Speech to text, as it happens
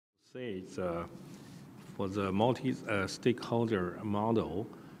say it's for the multi-stakeholder model,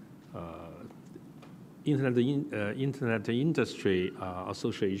 Internet Industry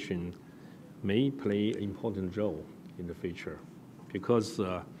Association may play an important role in the future, because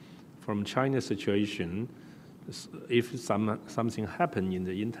from China's situation, if something happen in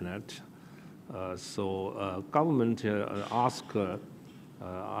the internet, government ask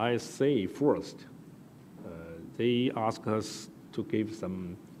ISA first. They ask us to give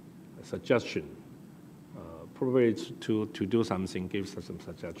some suggestion, probably to do something, give some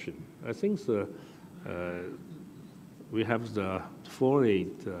suggestion. I think we have the fully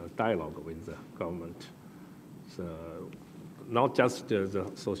dialogue with the government. Not just the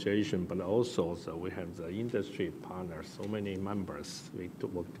association, but also we have the industry partners, so many members, we to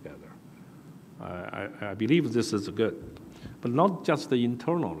work together. I believe this is good, but not just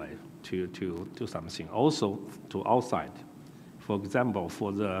internally to do something, also to outside. For example,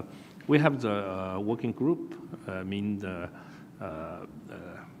 we have the working group, the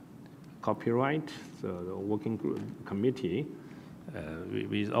copyright, the working group committee.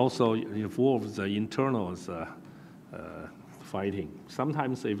 We also involve the internals fighting.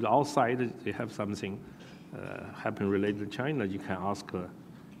 Sometimes if outside they have something happen related to China, you can ask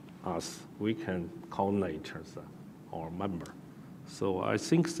us. We can coordinate as our member. So I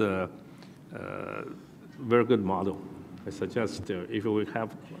think it's a very good model. I suggest if we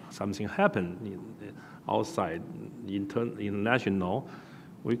have something happen outside, international,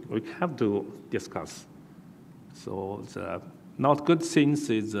 we have to discuss. So the not good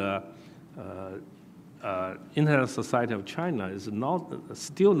things is Internet Society of China is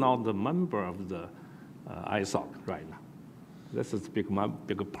still not the member of the ISOC right now. This is a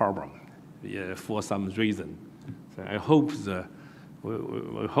big problem for some reason. So I hope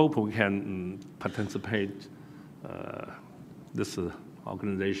we hope we can participate this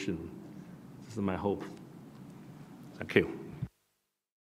organization. This is my hope. Thank you.